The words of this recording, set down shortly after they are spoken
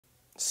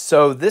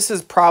So this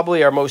is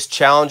probably our most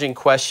challenging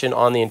question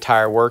on the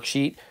entire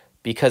worksheet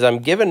because I'm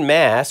given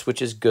mass, which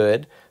is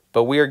good,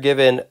 but we are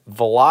given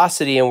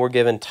velocity and we're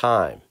given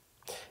time.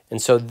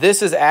 And so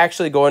this is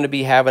actually going to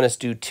be having us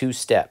do two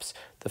steps.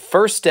 The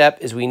first step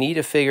is we need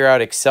to figure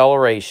out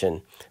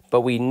acceleration,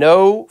 but we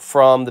know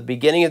from the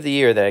beginning of the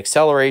year that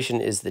acceleration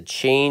is the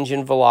change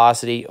in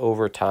velocity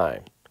over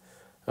time.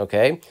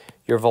 Okay?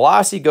 Your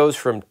velocity goes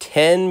from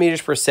 10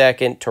 meters per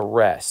second to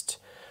rest.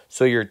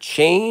 So your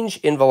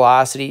change in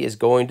velocity is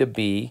going to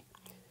be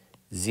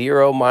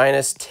 0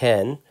 minus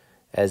 10,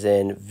 as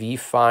in v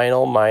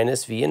final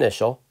minus v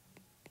initial,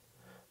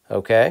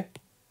 okay,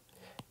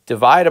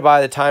 divided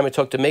by the time it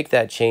took to make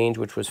that change,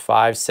 which was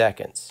 5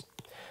 seconds.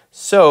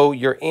 So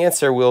your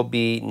answer will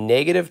be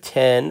negative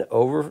 10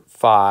 over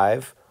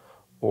 5,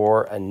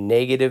 or a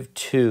negative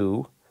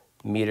 2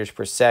 meters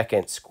per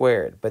second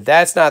squared. But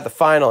that's not the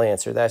final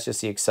answer. That's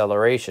just the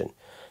acceleration.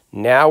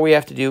 Now we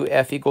have to do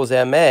F equals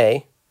ma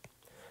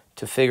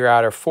to figure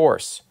out our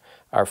force.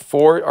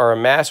 Our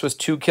mass was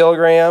 2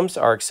 kilograms.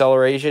 Our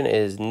acceleration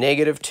is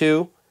negative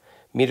 2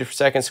 meters per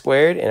second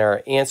squared. And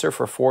our answer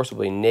for force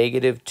will be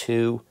negative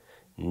 2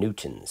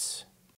 newtons.